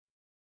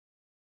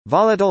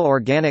Volatile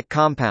organic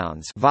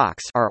compounds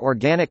 (VOCs) are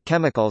organic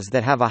chemicals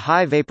that have a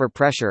high vapor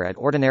pressure at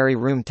ordinary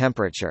room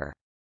temperature.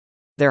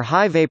 Their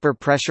high vapor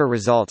pressure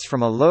results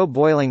from a low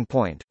boiling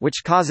point,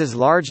 which causes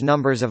large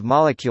numbers of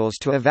molecules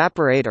to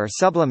evaporate or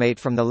sublimate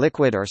from the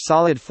liquid or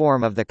solid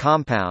form of the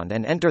compound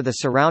and enter the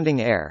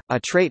surrounding air, a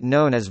trait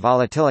known as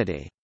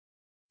volatility.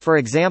 For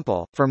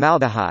example,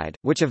 formaldehyde,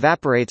 which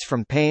evaporates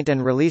from paint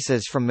and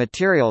releases from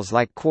materials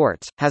like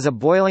quartz, has a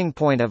boiling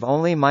point of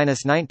only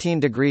 -19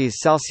 degrees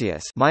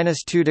Celsius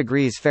 (-2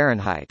 degrees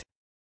Fahrenheit).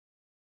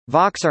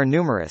 VOCs are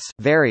numerous,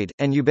 varied,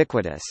 and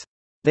ubiquitous.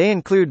 They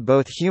include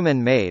both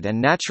human-made and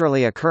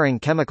naturally occurring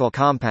chemical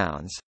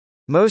compounds.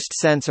 Most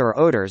scents or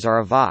odors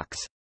are a VOCs.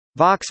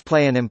 VOCs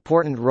play an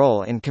important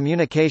role in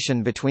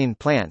communication between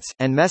plants,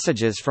 and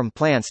messages from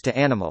plants to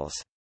animals.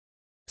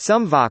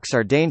 Some VOCs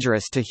are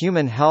dangerous to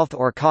human health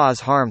or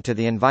cause harm to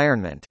the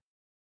environment.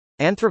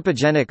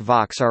 Anthropogenic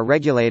VOCs are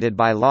regulated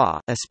by law,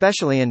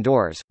 especially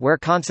indoors, where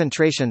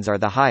concentrations are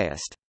the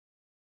highest.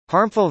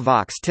 Harmful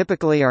VOCs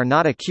typically are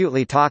not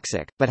acutely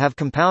toxic, but have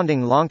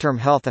compounding long-term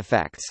health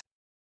effects.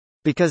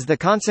 Because the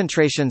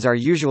concentrations are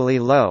usually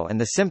low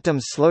and the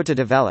symptoms slow to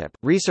develop,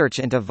 research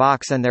into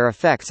VOCs and their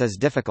effects is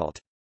difficult.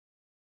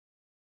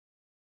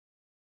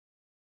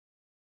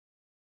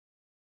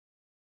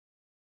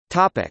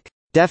 Topic: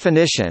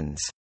 Definitions.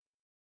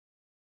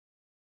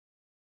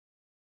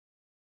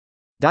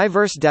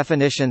 Diverse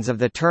definitions of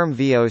the term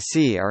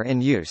VOC are in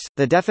use.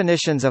 The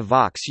definitions of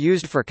VOCs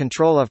used for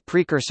control of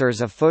precursors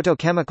of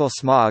photochemical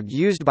smog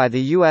used by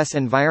the U.S.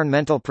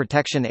 Environmental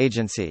Protection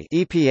Agency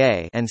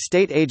 (EPA) and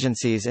state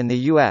agencies in the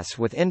U.S.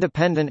 with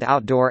independent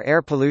outdoor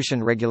air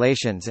pollution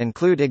regulations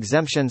include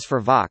exemptions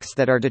for VOCs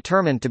that are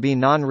determined to be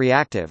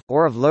non-reactive,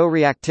 or of low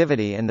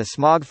reactivity in the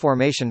smog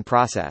formation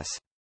process.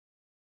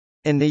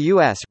 In the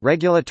U.S.,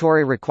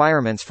 regulatory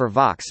requirements for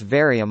VOCs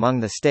vary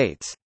among the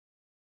states.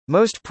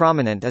 Most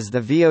prominent is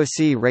the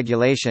VOC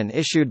regulation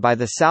issued by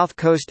the South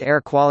Coast Air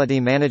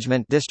Quality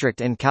Management District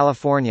in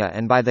California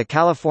and by the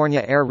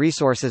California Air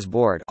Resources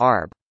Board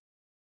 (ARB).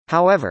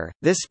 However,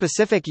 this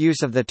specific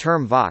use of the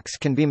term VOCs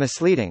can be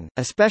misleading,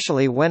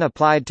 especially when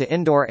applied to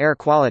indoor air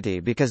quality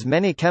because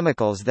many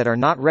chemicals that are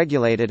not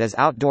regulated as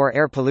outdoor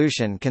air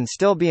pollution can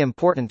still be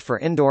important for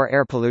indoor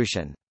air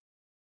pollution.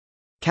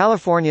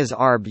 California's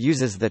ARB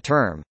uses the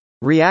term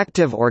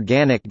reactive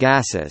organic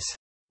gases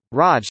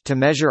 (ROG) to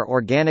measure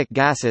organic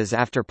gases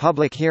after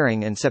public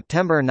hearing in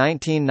September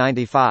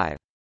 1995.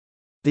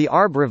 The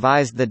ARB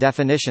revised the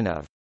definition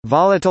of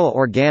volatile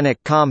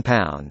organic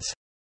compounds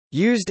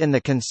used in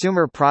the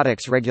Consumer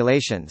Products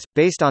Regulations,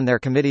 based on their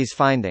committee's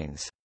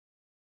findings.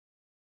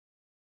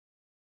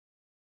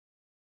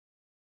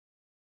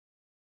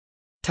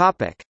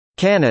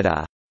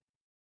 Canada.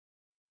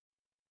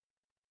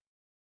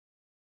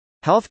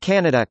 Health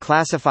Canada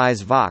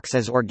classifies VOCs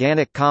as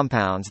organic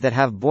compounds that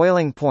have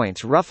boiling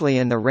points roughly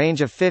in the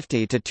range of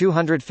 50 to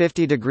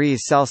 250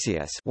 degrees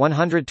Celsius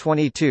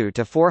 (122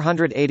 to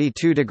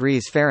 482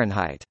 degrees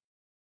Fahrenheit).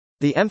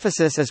 The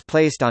emphasis is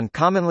placed on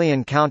commonly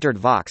encountered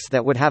VOCs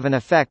that would have an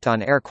effect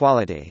on air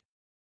quality.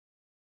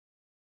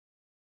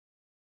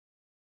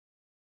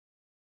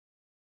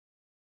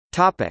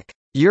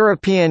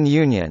 European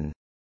Union.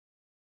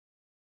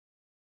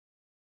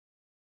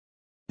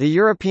 The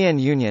European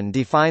Union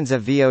defines a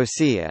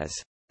VOC as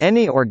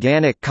any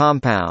organic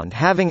compound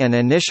having an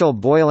initial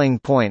boiling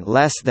point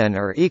less than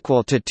or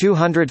equal to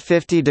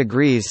 250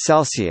 degrees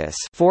Celsius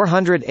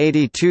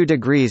 (482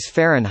 degrees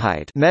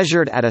Fahrenheit)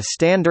 measured at a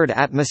standard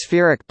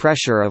atmospheric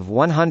pressure of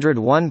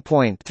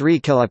 101.3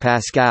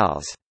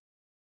 kPa.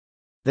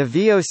 The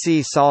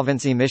VOC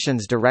Solvents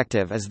Emissions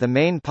Directive is the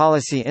main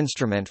policy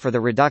instrument for the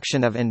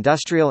reduction of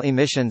industrial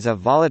emissions of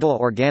volatile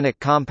organic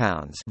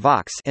compounds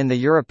 (VOCs) in the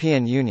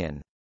European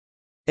Union.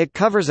 It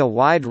covers a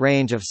wide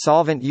range of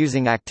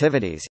solvent-using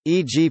activities,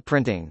 e.g.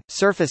 printing,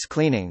 surface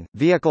cleaning,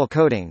 vehicle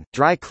coating,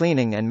 dry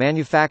cleaning and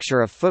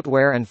manufacture of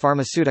footwear and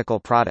pharmaceutical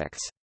products.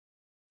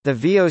 The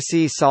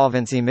VOC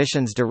Solvents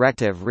Emissions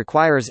Directive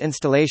requires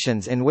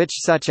installations in which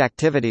such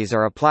activities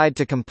are applied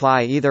to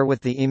comply either with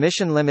the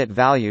emission limit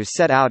values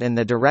set out in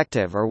the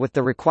directive or with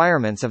the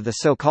requirements of the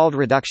so-called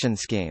reduction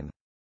scheme.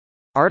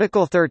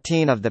 Article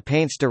 13 of the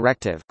Paints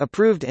Directive,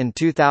 approved in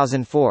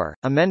 2004,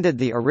 amended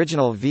the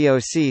original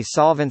VOC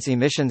Solvents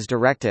Emissions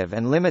Directive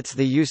and limits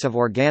the use of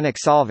organic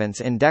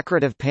solvents in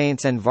decorative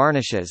paints and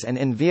varnishes and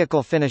in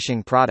vehicle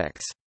finishing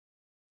products.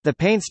 The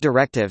Paints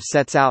Directive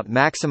sets out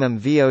maximum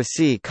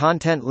VOC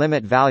content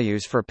limit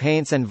values for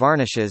paints and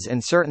varnishes in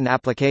certain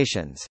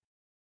applications.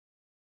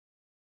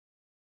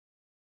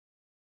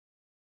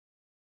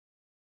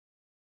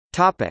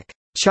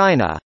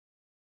 China.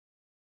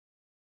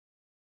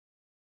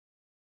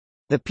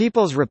 The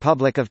People's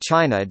Republic of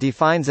China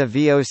defines a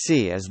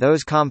VOC as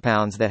those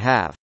compounds that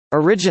have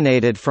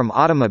originated from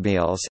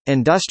automobiles,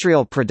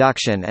 industrial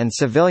production and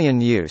civilian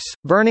use,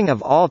 burning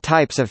of all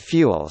types of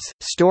fuels,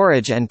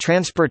 storage and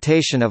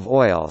transportation of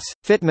oils,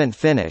 fitment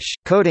finish,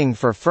 coating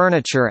for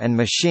furniture and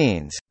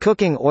machines,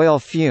 cooking oil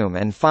fume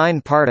and fine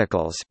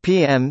particles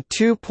 (PM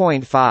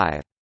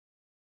 2.5),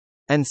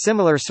 and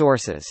similar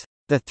sources.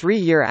 The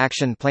three-year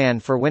action plan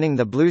for winning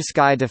the Blue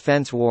Sky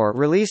Defense War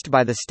released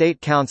by the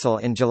State Council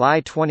in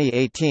July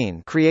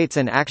 2018 creates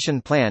an action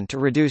plan to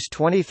reduce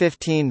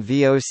 2015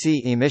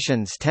 VOC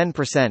emissions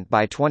 10%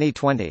 by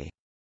 2020.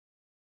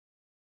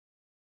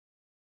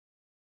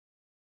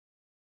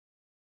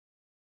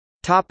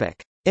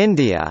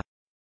 India.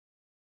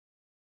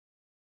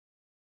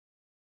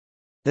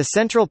 The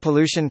Central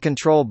Pollution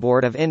Control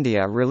Board of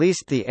India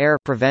released the Air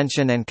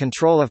Prevention and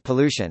Control of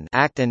Pollution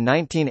Act in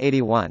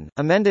 1981,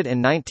 amended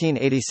in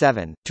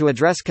 1987, to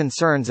address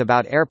concerns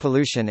about air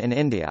pollution in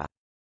India.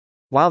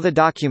 While the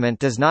document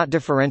does not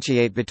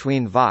differentiate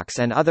between VOCs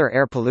and other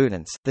air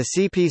pollutants, the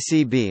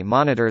CPCB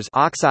monitors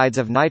oxides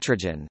of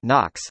nitrogen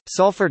 (NOx),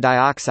 sulfur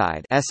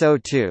dioxide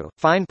 (SO2),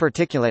 fine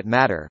particulate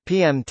matter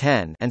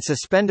 (PM10), and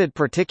suspended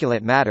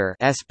particulate matter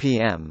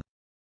 (SPM).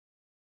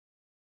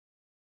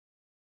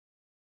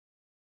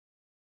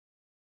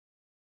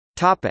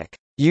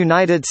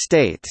 United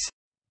States.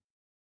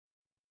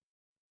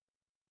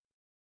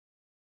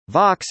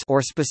 VOCs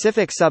or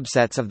specific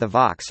subsets of the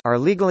VOCs are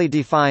legally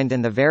defined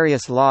in the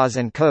various laws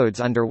and codes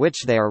under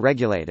which they are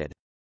regulated.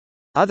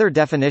 Other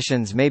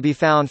definitions may be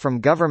found from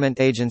government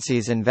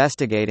agencies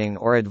investigating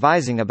or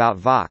advising about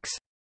VOCs.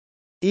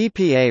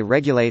 EPA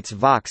regulates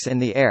VOCs in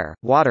the air,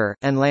 water,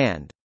 and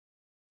land.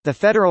 The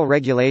federal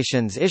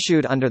regulations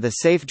issued under the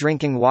Safe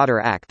Drinking Water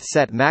Act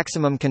set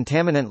maximum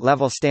contaminant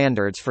level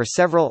standards for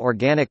several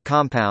organic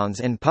compounds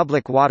in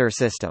public water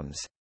systems.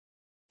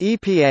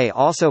 EPA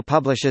also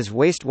publishes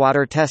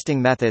wastewater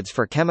testing methods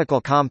for chemical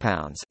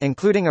compounds,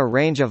 including a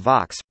range of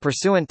VOCs,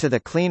 pursuant to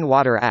the Clean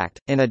Water Act.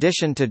 In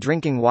addition to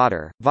drinking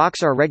water,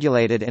 VOCs are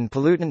regulated in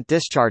pollutant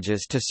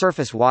discharges to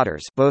surface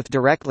waters, both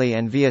directly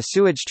and via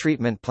sewage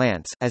treatment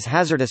plants, as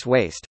hazardous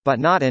waste,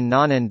 but not in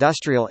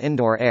non-industrial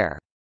indoor air.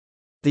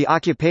 The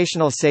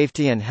Occupational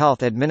Safety and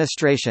Health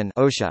Administration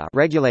 (OSHA)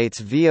 regulates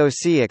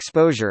VOC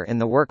exposure in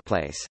the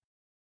workplace.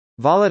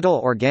 Volatile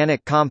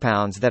organic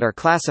compounds that are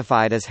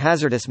classified as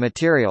hazardous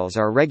materials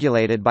are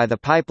regulated by the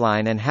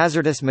Pipeline and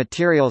Hazardous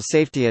Materials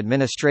Safety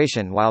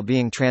Administration while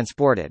being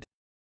transported.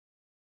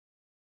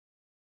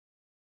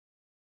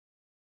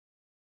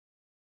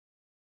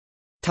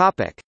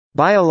 Topic: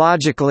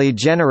 Biologically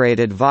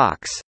generated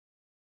VOCs.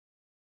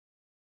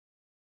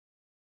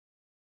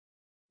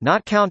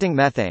 Not counting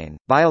methane,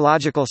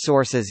 biological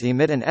sources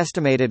emit an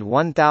estimated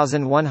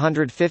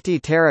 1,150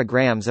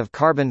 teragrams of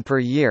carbon per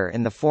year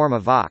in the form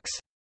of VOCs.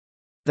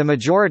 The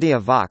majority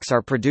of VOCs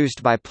are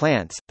produced by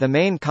plants, the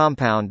main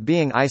compound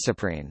being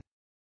isoprene.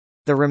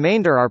 The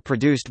remainder are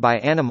produced by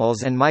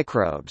animals and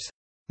microbes.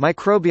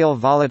 Microbial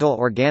volatile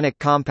organic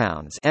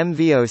compounds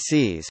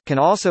 (MVOCs) can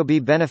also be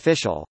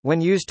beneficial,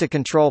 when used to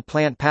control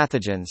plant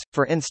pathogens,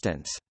 for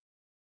instance.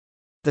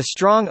 The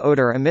strong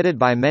odor emitted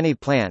by many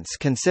plants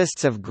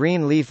consists of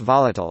green leaf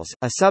volatiles,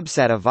 a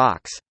subset of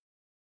VOCs.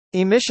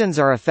 Emissions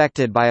are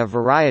affected by a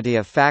variety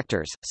of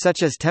factors,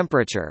 such as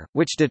temperature,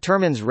 which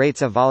determines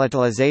rates of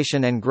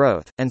volatilization and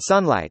growth, and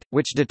sunlight,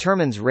 which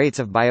determines rates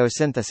of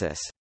biosynthesis.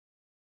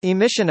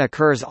 Emission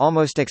occurs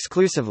almost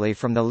exclusively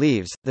from the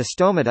leaves, the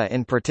stomata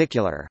in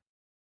particular.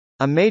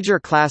 A major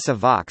class of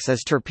VOCs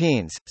is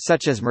terpenes,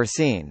 such as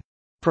myrcene.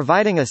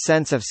 Providing a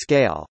sense of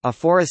scale, a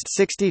forest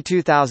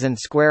 62,000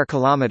 square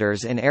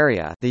kilometers in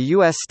area, the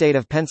U.S. state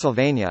of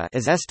Pennsylvania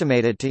is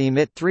estimated to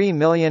emit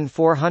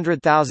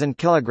 3,400,000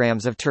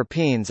 kilograms of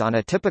terpenes on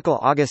a typical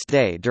August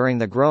day during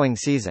the growing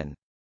season.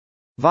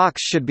 VOCs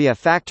should be a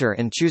factor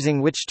in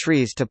choosing which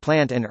trees to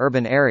plant in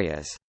urban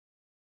areas.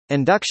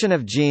 Induction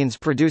of genes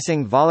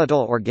producing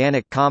volatile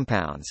organic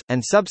compounds,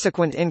 and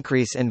subsequent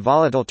increase in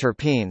volatile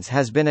terpenes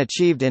has been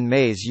achieved in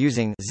maize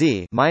using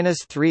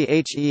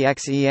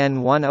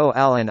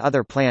Z-3-HEXEN10L and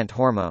other plant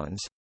hormones.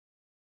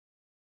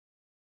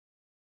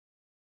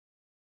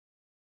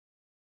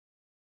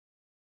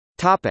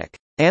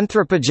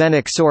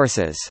 Anthropogenic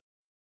sources.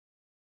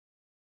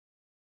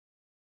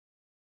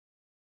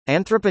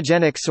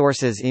 Anthropogenic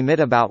sources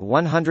emit about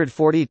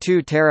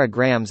 142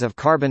 teragrams of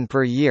carbon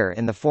per year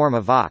in the form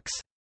of VOCs.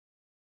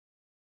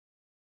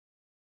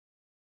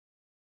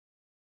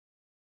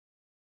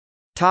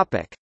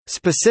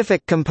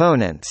 Specific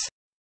components.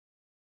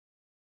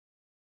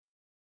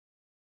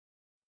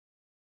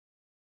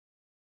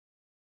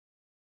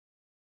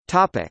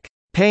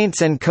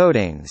 Paints and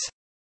coatings.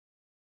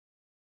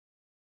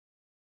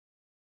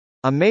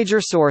 A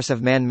major source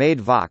of man-made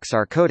VOCs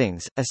are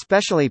coatings,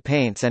 especially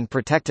paints and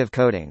protective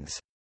coatings.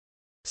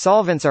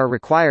 Solvents are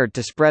required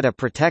to spread a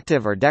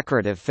protective or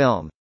decorative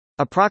film.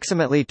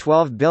 Approximately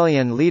 12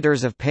 billion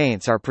liters of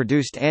paints are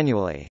produced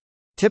annually.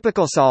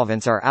 Typical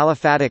solvents are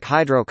aliphatic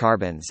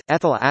hydrocarbons,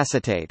 ethyl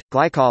acetate,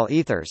 glycol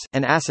ethers,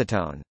 and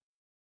acetone.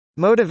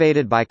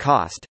 Motivated by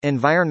cost,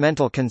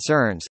 environmental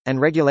concerns, and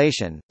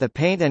regulation, the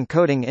paint and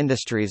coating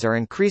industries are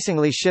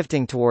increasingly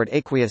shifting toward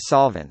aqueous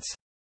solvents.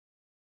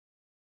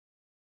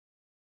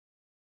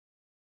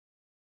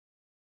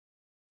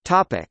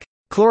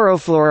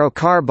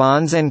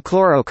 Chlorofluorocarbons and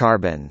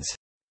chlorocarbons.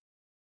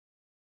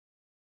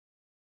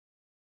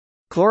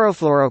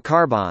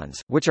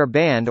 Chlorofluorocarbons, which are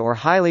banned or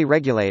highly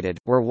regulated,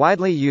 were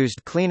widely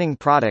used cleaning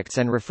products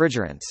and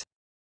refrigerants.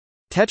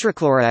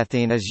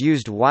 Tetrachloroethene is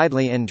used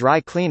widely in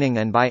dry cleaning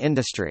and by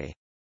industry.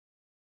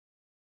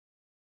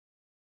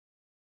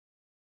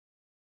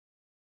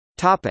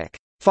 Topic: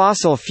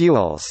 Fossil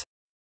fuels.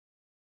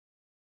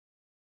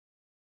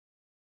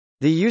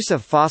 The use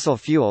of fossil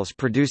fuels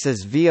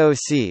produces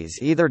VOCs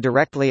either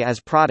directly as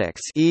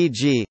products,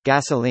 e.g.,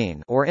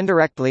 gasoline, or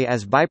indirectly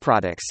as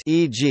byproducts,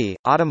 e.g.,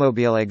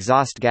 automobile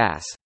exhaust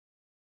gas.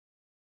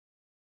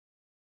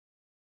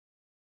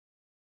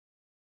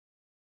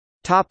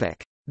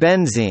 Topic: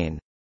 Benzene.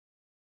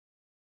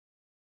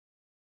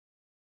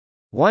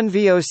 One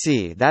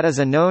VOC that is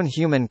a known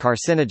human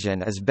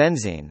carcinogen is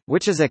benzene,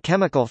 which is a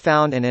chemical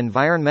found in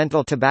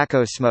environmental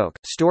tobacco smoke,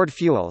 stored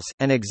fuels,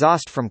 and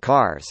exhaust from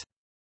cars.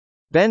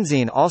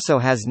 Benzene also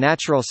has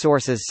natural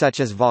sources such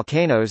as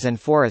volcanoes and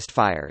forest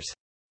fires.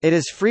 It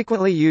is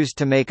frequently used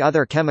to make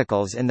other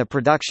chemicals in the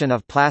production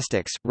of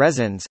plastics,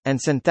 resins, and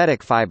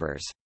synthetic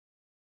fibers.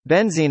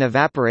 Benzene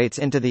evaporates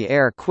into the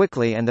air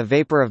quickly and the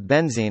vapor of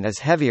benzene is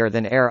heavier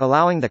than air,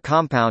 allowing the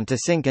compound to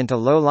sink into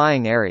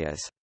low-lying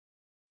areas.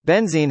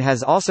 Benzene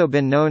has also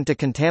been known to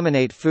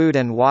contaminate food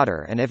and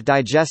water, and if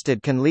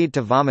digested can lead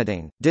to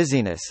vomiting,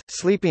 dizziness,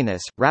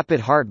 sleepiness, rapid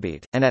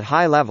heartbeat, and at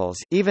high levels,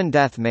 even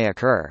death may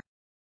occur.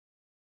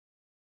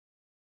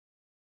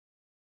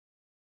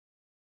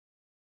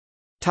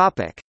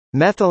 Topic: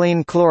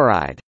 Methylene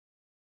chloride.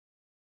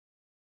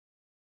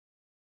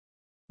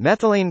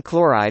 Methylene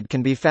chloride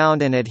can be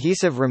found in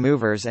adhesive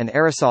removers and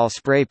aerosol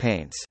spray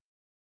paints.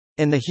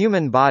 In the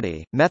human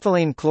body,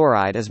 methylene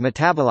chloride is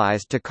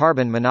metabolized to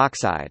carbon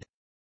monoxide.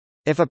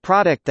 If a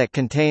product that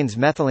contains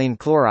methylene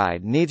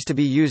chloride needs to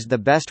be used, the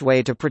best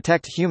way to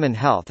protect human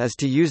health is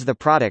to use the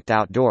product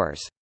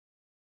outdoors.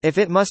 If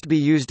it must be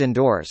used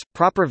indoors,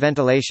 proper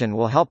ventilation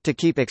will help to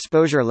keep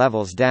exposure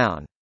levels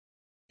down.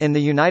 In the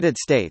United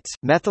States,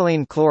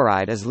 methylene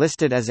chloride is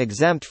listed as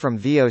exempt from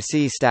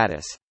VOC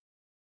status.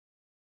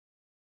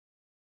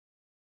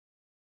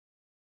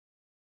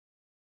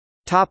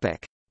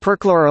 Topic: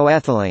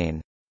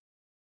 Perchloroethylene.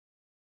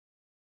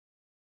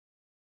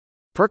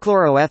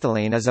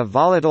 Perchloroethylene is a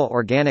volatile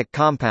organic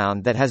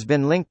compound that has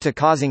been linked to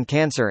causing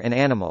cancer in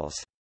animals.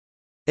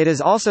 It is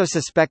also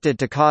suspected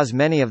to cause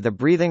many of the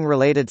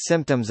breathing-related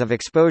symptoms of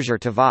exposure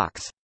to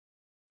VOCs.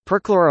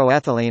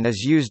 Perchloroethylene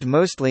is used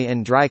mostly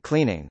in dry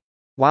cleaning.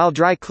 While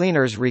dry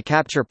cleaners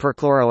recapture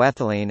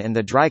perchloroethylene in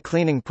the dry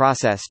cleaning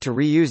process to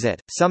reuse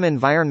it, some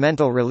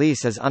environmental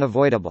release is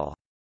unavoidable.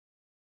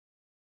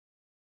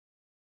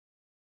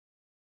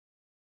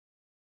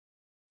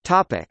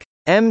 Topic: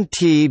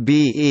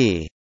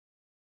 MTBE.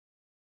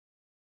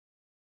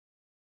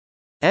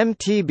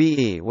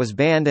 MTBE was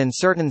banned in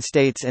certain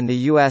states in the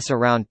U.S.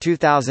 around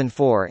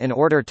 2004 in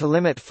order to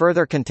limit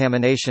further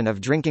contamination of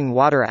drinking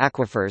water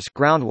aquifers,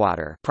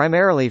 groundwater,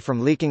 primarily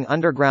from leaking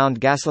underground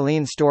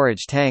gasoline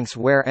storage tanks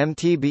where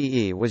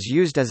MTBE was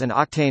used as an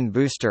octane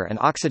booster and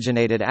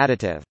oxygenated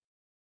additive.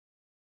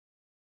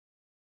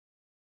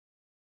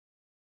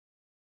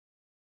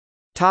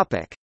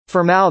 Topic: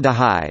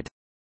 Formaldehyde.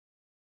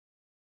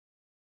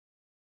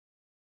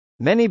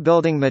 Many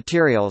building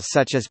materials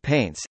such as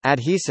paints,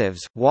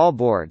 adhesives,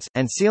 wallboards,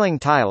 and ceiling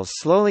tiles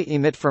slowly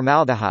emit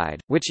formaldehyde,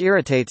 which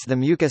irritates the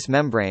mucous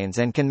membranes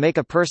and can make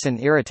a person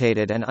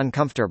irritated and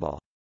uncomfortable.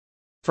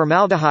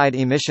 Formaldehyde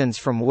emissions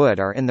from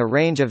wood are in the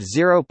range of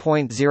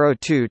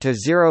 0.02 to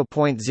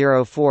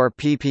 0.04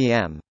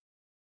 ppm.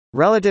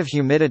 Relative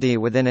humidity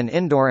within an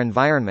indoor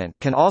environment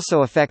can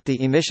also affect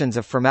the emissions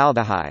of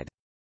formaldehyde.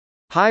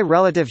 High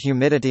relative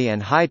humidity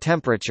and high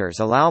temperatures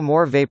allow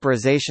more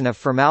vaporization of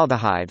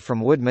formaldehyde from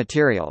wood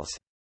materials.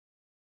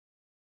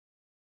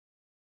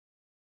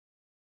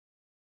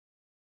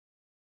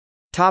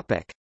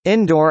 Topic: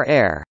 Indoor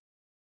air.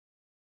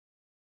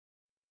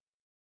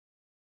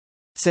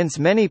 Since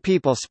many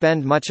people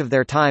spend much of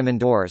their time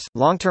indoors,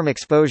 long-term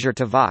exposure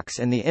to VOCs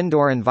in the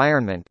indoor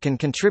environment can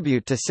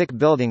contribute to sick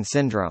building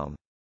syndrome.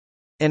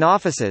 In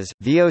offices,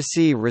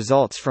 VOC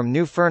results from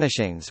new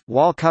furnishings,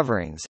 wall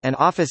coverings, and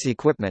office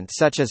equipment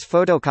such as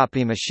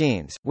photocopy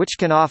machines, which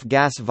can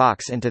off-gas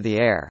VOCs into the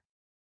air.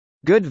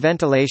 Good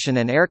ventilation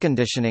and air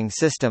conditioning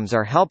systems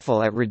are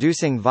helpful at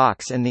reducing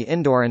VOCs in the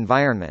indoor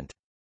environment.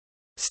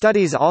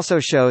 Studies also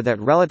show that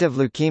relative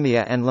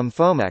leukemia and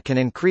lymphoma can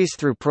increase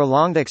through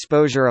prolonged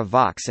exposure of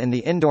VOCs in the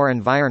indoor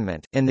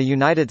environment. In the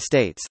United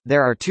States,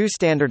 there are two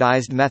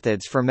standardized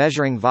methods for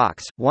measuring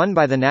VOCs, one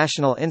by the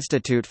National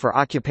Institute for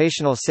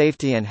Occupational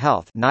Safety and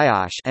Health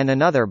 (NIOSH) and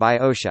another by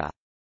OSHA.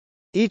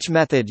 Each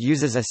method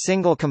uses a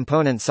single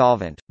component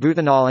solvent.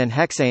 Butanol and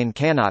hexane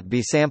cannot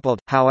be sampled,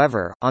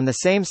 however, on the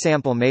same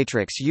sample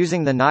matrix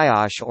using the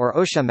NIOSH or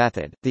OSHA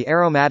method. The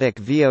aromatic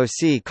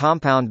VOC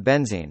compound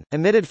benzene,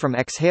 emitted from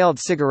exhaled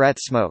cigarette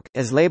smoke,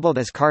 is labeled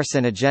as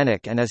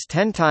carcinogenic and is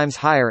 10 times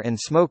higher in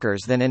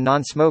smokers than in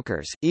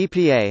non-smokers.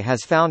 EPA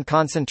has found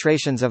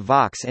concentrations of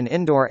VOCs in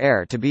indoor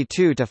air to be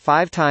 2 to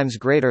 5 times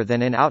greater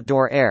than in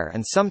outdoor air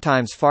and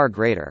sometimes far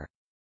greater.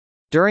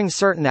 During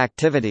certain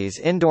activities,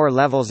 indoor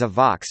levels of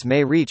VOCs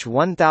may reach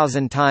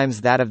 1,000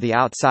 times that of the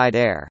outside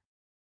air.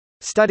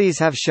 Studies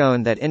have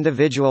shown that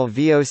individual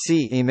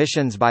VOC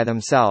emissions by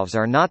themselves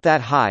are not that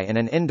high in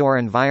an indoor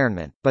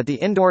environment, but the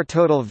indoor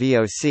total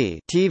VOC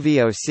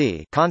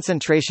 (TVOC)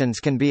 concentrations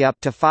can be up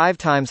to 5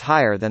 times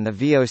higher than the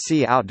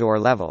VOC outdoor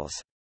levels.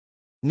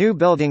 New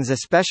buildings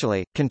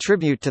especially,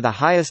 contribute to the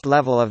highest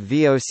level of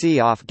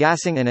VOC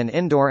off-gassing in an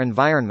indoor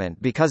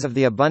environment because of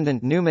the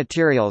abundant new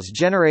materials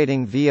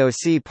generating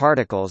VOC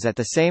particles at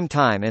the same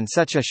time in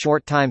such a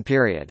short time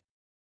period.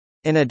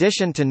 In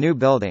addition to new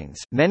buildings,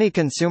 many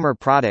consumer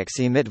products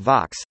emit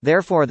VOCs,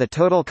 therefore the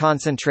total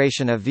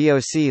concentration of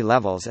VOC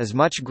levels is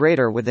much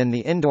greater within the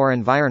indoor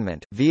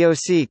environment.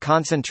 VOC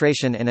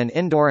concentration in an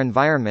indoor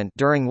environment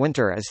during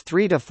winter is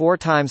 3 to 4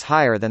 times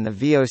higher than the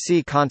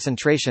VOC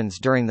concentrations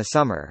during the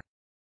summer.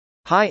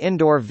 High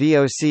indoor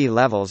VOC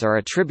levels are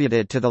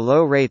attributed to the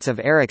low rates of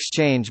air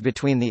exchange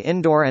between the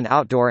indoor and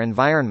outdoor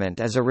environment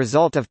as a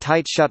result of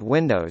tight shut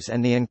windows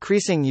and the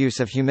increasing use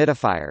of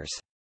humidifiers.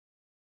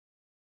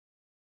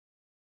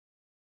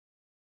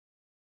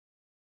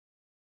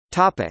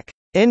 Topic: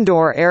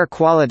 Indoor air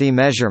quality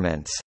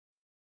measurements.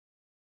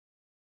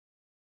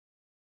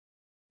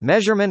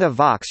 Measurement of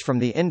VOCs from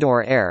the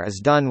indoor air is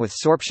done with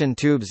sorption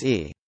tubes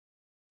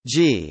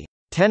e.g.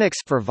 Tenix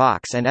for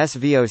VOCs and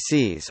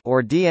SVOCs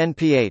or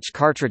DNPH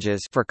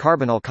cartridges for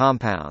carbonyl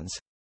compounds.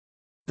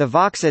 The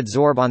VOCs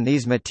adsorb on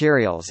these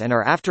materials and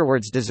are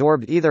afterwards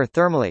desorbed either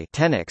thermally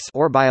Tenix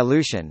or by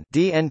elution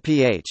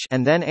DNPH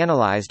and then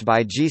analyzed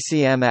by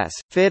GCMS,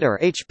 FID or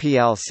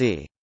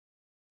HPLC.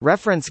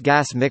 Reference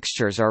gas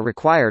mixtures are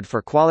required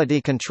for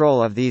quality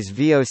control of these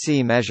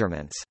VOC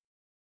measurements.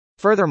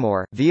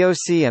 Furthermore,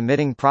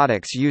 VOC-emitting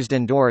products used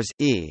indoors,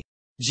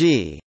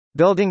 e.g.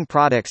 building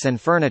products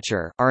and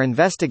furniture, are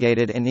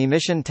investigated in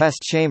emission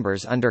test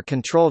chambers under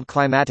controlled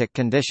climatic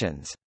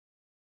conditions.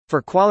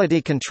 For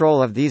quality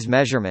control of these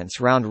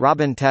measurements,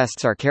 round-robin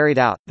tests are carried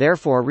out,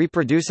 therefore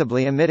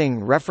reproducibly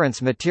emitting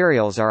reference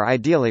materials are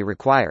ideally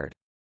required.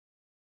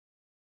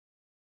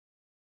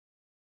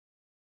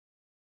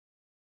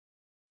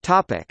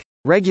 Topic: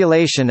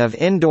 Regulation of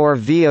indoor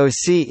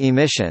VOC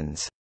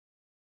emissions.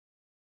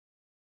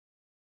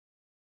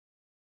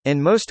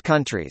 In most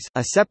countries,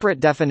 a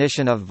separate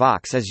definition of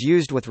VOCs is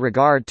used with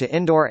regard to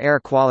indoor air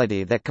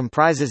quality that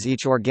comprises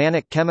each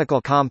organic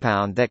chemical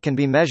compound that can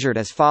be measured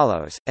as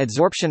follows: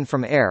 adsorption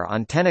from air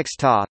on Tenix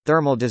Ta,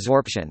 thermal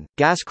desorption,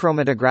 gas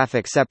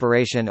chromatographic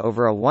separation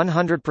over a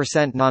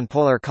 100%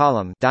 nonpolar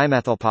column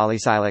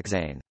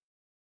dimethylpolysiloxane.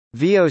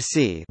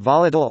 VOC,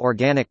 volatile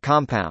organic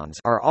compounds,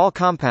 are all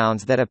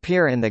compounds that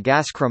appear in the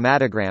gas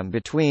chromatogram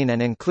between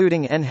and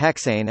including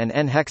N-hexane and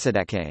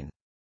N-hexadecane.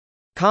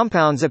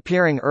 Compounds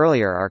appearing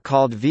earlier are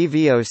called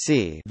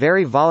VVOC,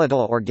 very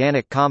volatile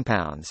organic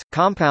compounds.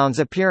 Compounds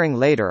appearing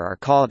later are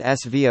called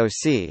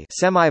SVOC,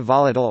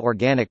 semi-volatile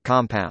organic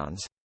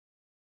compounds.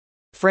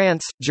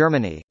 France,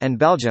 Germany, and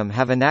Belgium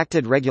have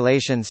enacted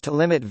regulations to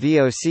limit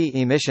VOC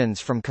emissions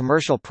from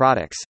commercial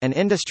products, and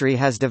industry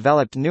has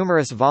developed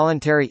numerous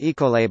voluntary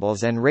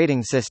ecolabels and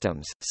rating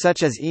systems,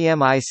 such as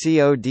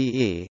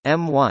EMICODE,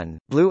 M1,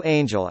 Blue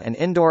Angel, and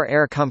Indoor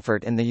Air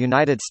Comfort in the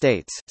United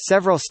States.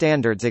 Several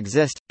standards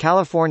exist.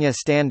 California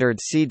Standard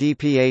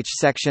CDPH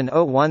Section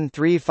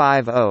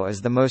 01350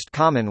 is the most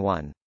common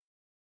one.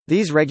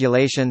 These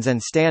regulations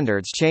and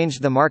standards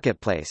changed the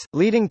marketplace,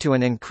 leading to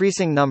an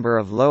increasing number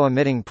of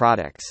low-emitting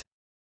products.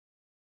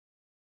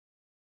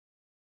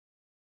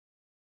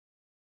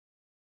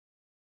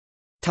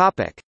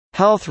 Topic: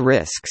 Health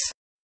risks.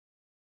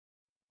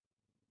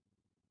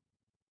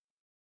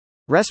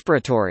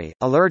 Respiratory,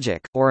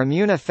 allergic, or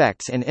immune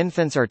effects in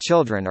infants or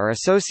children are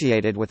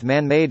associated with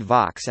man-made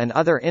VOCs and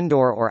other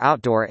indoor or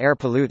outdoor air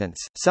pollutants.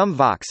 Some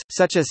VOCs,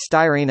 such as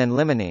styrene and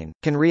limonene,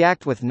 can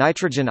react with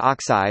nitrogen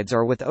oxides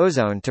or with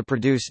ozone to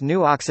produce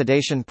new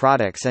oxidation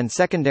products and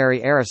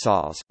secondary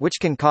aerosols, which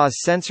can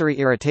cause sensory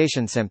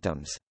irritation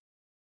symptoms.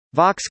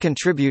 VOCs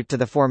contribute to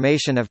the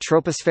formation of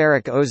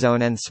tropospheric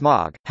ozone and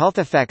smog. Health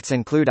effects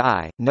include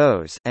eye,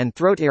 nose, and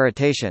throat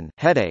irritation,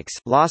 headaches,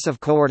 loss of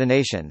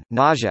coordination,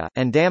 nausea,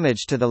 and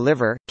damage to the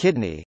liver,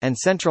 kidney, and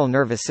central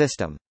nervous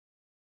system.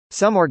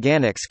 Some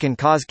organics can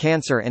cause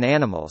cancer in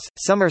animals,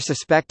 some are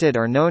suspected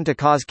or known to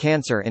cause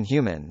cancer in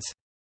humans.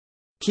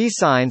 Key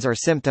signs or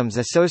symptoms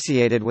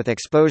associated with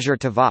exposure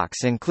to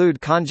VOCs include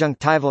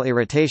conjunctival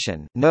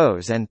irritation,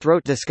 nose and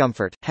throat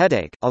discomfort,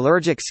 headache,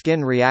 allergic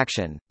skin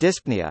reaction,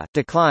 dyspnea,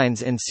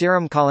 declines in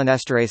serum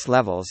cholinesterase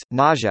levels,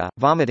 nausea,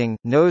 vomiting,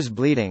 nose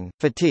bleeding,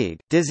 fatigue,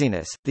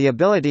 dizziness. The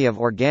ability of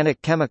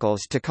organic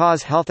chemicals to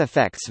cause health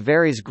effects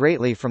varies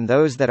greatly from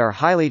those that are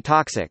highly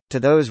toxic, to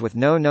those with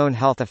no known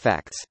health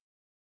effects.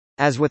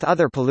 As with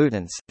other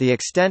pollutants, the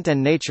extent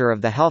and nature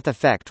of the health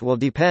effect will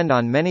depend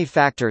on many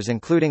factors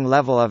including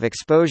level of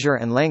exposure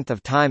and length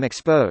of time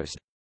exposed.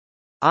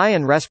 Eye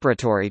and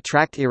respiratory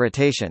tract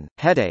irritation,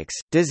 headaches,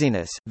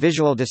 dizziness,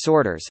 visual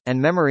disorders,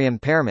 and memory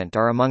impairment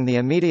are among the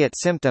immediate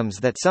symptoms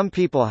that some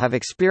people have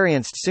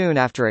experienced soon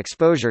after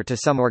exposure to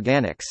some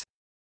organics.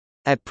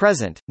 At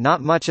present,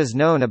 not much is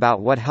known about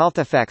what health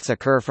effects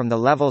occur from the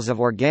levels of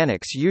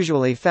organics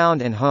usually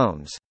found in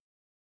homes.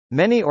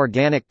 Many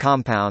organic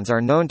compounds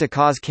are known to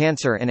cause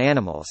cancer in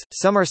animals,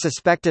 some are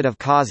suspected of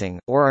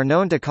causing, or are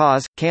known to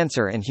cause,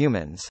 cancer in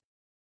humans.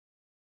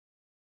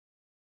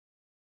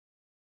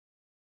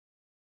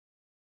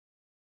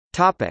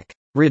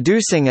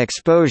 Reducing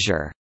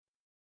exposure.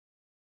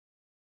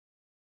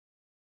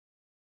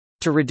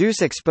 To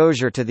reduce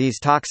exposure to these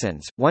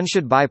toxins, one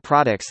should buy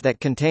products that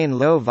contain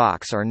low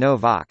VOCs or no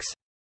VOCs.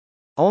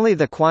 Only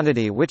the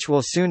quantity which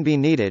will soon be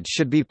needed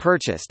should be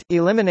purchased,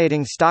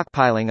 eliminating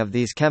stockpiling of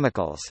these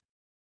chemicals.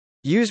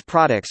 Use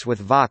products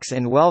with VOCs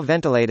in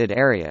well-ventilated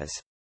areas.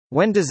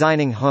 When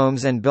designing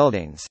homes and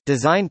buildings,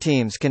 design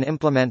teams can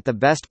implement the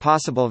best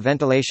possible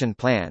ventilation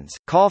plans,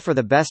 call for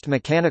the best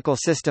mechanical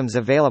systems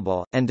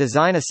available, and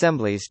design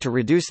assemblies to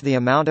reduce the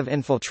amount of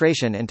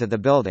infiltration into the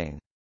building.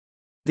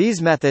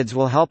 These methods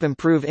will help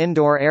improve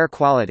indoor air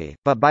quality,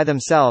 but by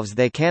themselves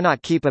they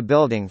cannot keep a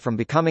building from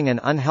becoming an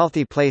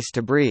unhealthy place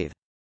to breathe.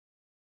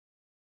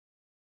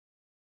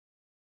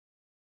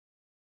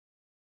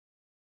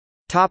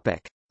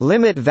 Topic: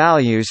 Limit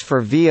values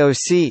for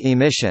VOC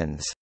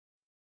emissions.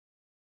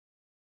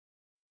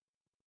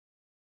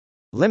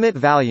 Limit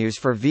values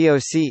for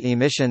VOC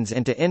emissions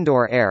into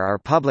indoor air are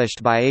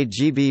published by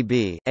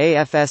AGBB,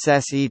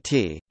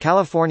 AFSSET,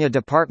 California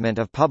Department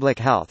of Public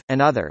Health,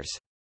 and others.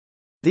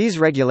 These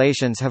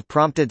regulations have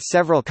prompted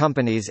several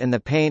companies in the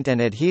paint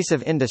and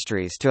adhesive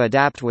industries to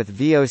adapt with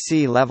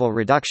VOC level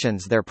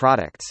reductions their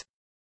products.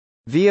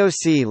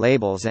 VOC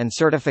labels and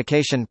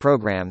certification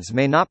programs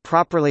may not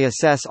properly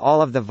assess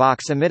all of the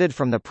VOCs emitted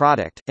from the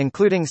product,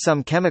 including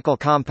some chemical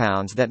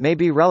compounds that may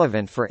be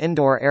relevant for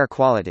indoor air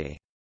quality.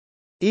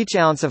 Each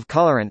ounce of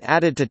colorant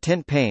added to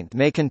tint paint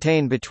may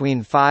contain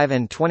between 5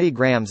 and 20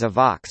 grams of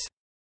VOCs.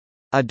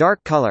 A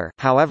dark color,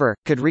 however,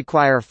 could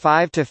require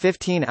 5 to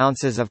 15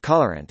 ounces of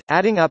colorant,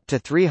 adding up to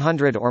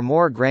 300 or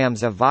more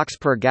grams of VOCs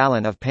per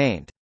gallon of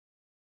paint.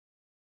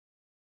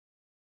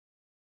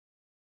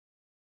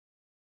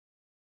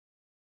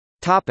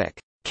 Topic: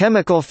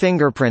 Chemical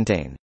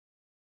fingerprinting.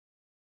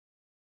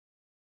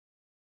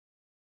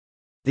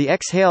 The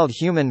exhaled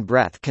human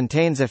breath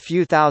contains a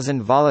few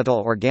thousand volatile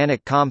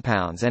organic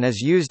compounds and is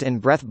used in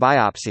breath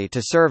biopsy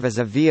to serve as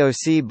a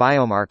VOC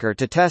biomarker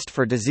to test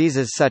for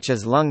diseases such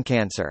as lung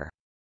cancer.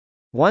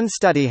 One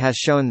study has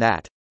shown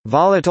that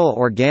volatile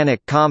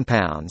organic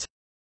compounds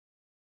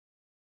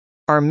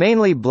are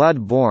mainly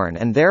blood-borne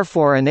and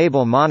therefore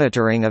enable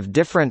monitoring of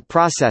different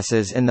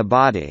processes in the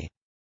body.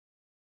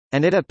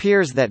 And it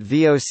appears that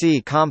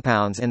VOC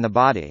compounds in the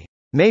body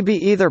may be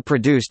either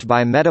produced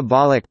by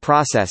metabolic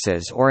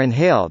processes or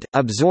inhaled,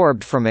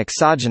 absorbed from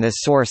exogenous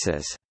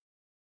sources,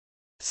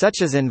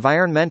 such as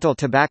environmental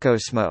tobacco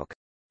smoke.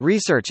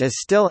 Research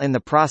is still in the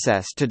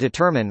process to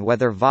determine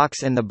whether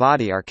VOCs in the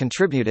body are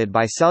contributed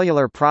by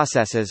cellular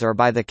processes or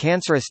by the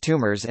cancerous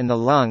tumors in the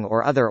lung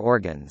or other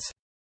organs.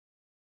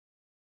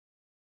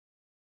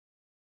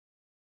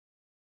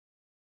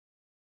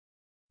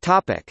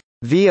 Topic: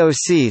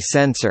 VOC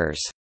sensors.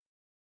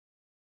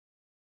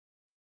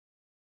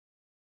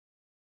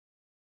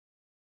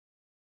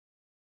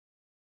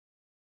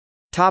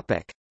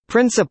 Topic: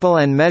 Principle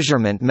and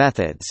measurement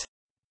methods.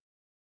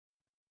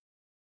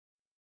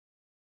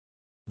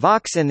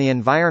 VOCs in the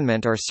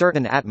environment or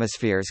certain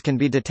atmospheres can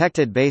be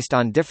detected based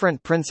on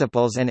different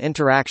principles and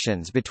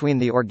interactions between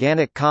the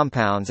organic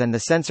compounds and the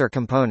sensor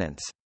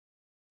components.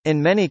 In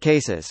many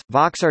cases,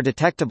 VOCs are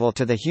detectable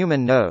to the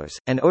human nose,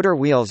 and odor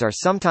wheels are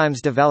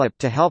sometimes developed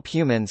to help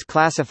humans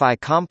classify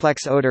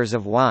complex odors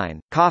of wine,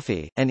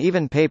 coffee, and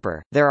even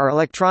paper. There are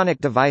electronic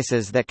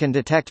devices that can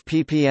detect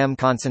ppm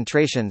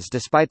concentrations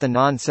despite the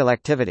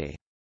non-selectivity.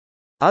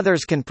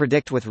 Others can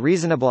predict with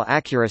reasonable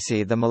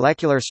accuracy the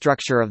molecular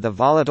structure of the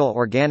volatile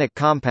organic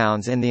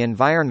compounds in the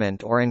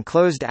environment or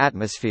enclosed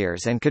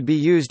atmospheres and could be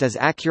used as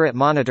accurate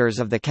monitors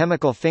of the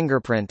chemical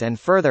fingerprint and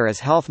further as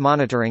health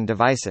monitoring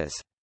devices.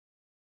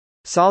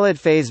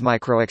 Solid-phase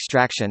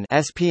microextraction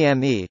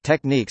 (SPME)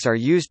 techniques are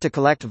used to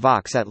collect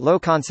VOCs at low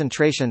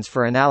concentrations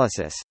for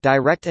analysis.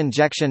 Direct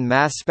injection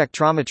mass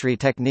spectrometry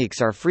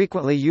techniques are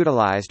frequently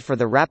utilized for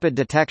the rapid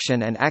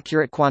detection and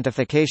accurate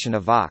quantification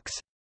of VOCs.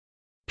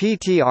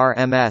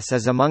 PTRMS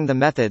is among the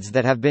methods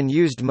that have been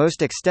used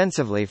most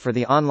extensively for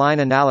the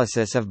online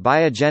analysis of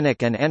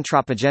biogenic and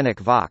anthropogenic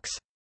VOCs.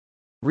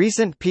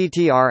 Recent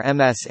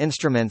PTRMS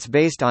instruments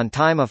based on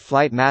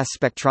time-of-flight mass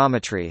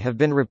spectrometry have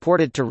been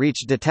reported to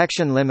reach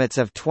detection limits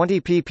of 20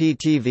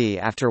 ppTV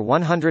after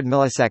 100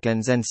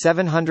 milliseconds and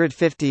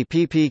 750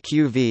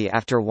 ppQV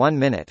after 1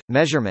 minute.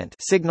 Measurement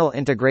signal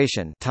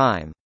integration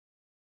time.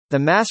 The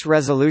mass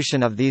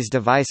resolution of these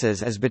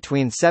devices is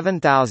between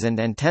 7,000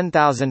 and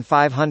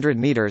 10,500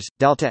 meters,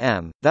 delta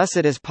m, thus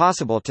it is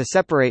possible to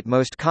separate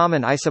most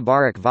common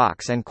isobaric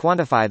VOCs and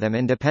quantify them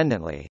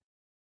independently.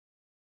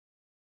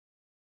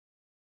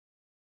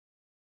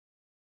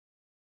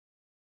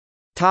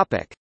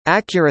 Topic: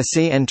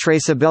 Accuracy and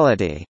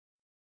traceability.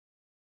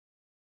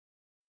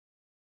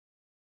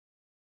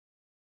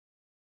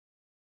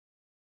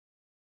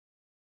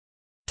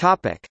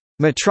 Topic: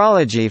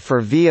 Metrology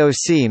for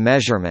VOC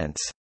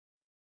measurements.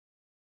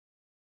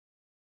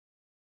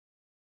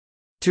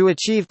 To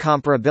achieve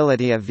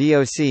comparability of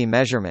VOC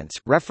measurements,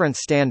 reference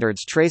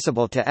standards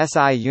traceable to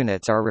SI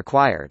units are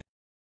required.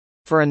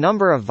 For a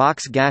number of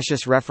VOCs,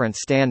 gaseous reference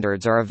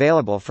standards are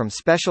available from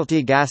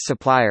specialty gas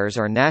suppliers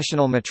or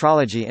national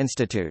metrology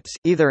institutes,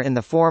 either in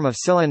the form of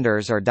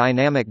cylinders or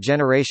dynamic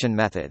generation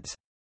methods.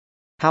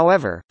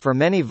 However, for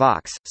many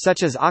VOCs,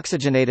 such as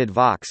oxygenated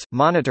VOCs,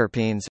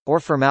 monoterpenes,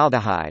 or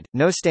formaldehyde,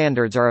 no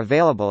standards are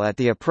available at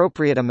the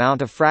appropriate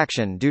amount of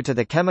fraction due to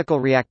the chemical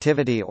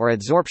reactivity or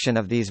adsorption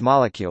of these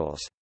molecules.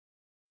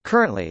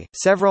 Currently,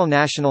 several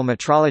national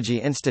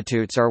metrology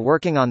institutes are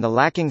working on the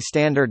lacking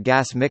standard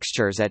gas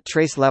mixtures at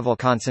trace level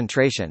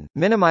concentration,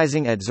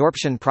 minimizing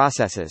adsorption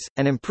processes,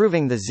 and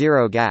improving the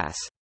zero gas.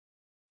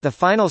 The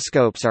final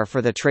scopes are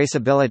for the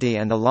traceability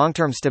and the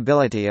long-term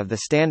stability of the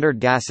standard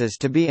gases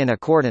to be in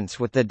accordance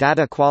with the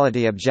Data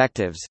Quality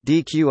Objectives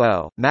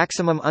 (DQO),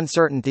 maximum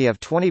uncertainty of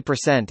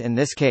 20% in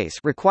this case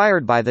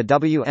required by the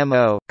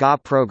WMO/GA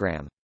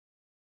program.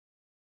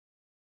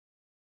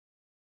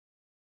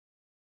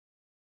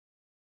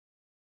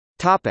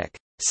 Topic.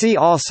 See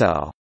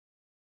also: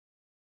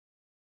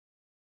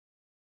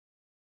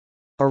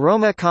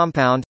 Aroma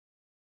compound,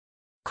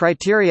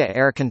 Criteria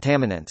air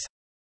contaminants,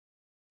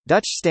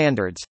 Dutch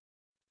standards,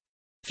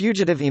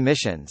 Fugitive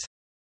emissions,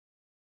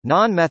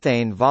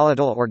 Non-methane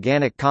volatile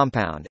organic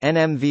compound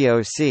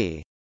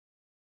 (NMVOC),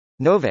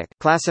 Novick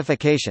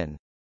classification,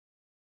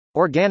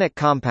 Organic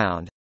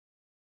compound,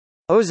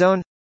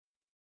 Ozone,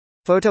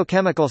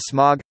 Photochemical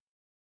smog,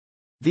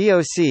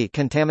 VOC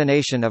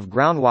contamination of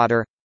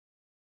groundwater,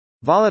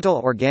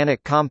 Volatile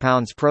organic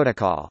compounds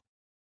protocol.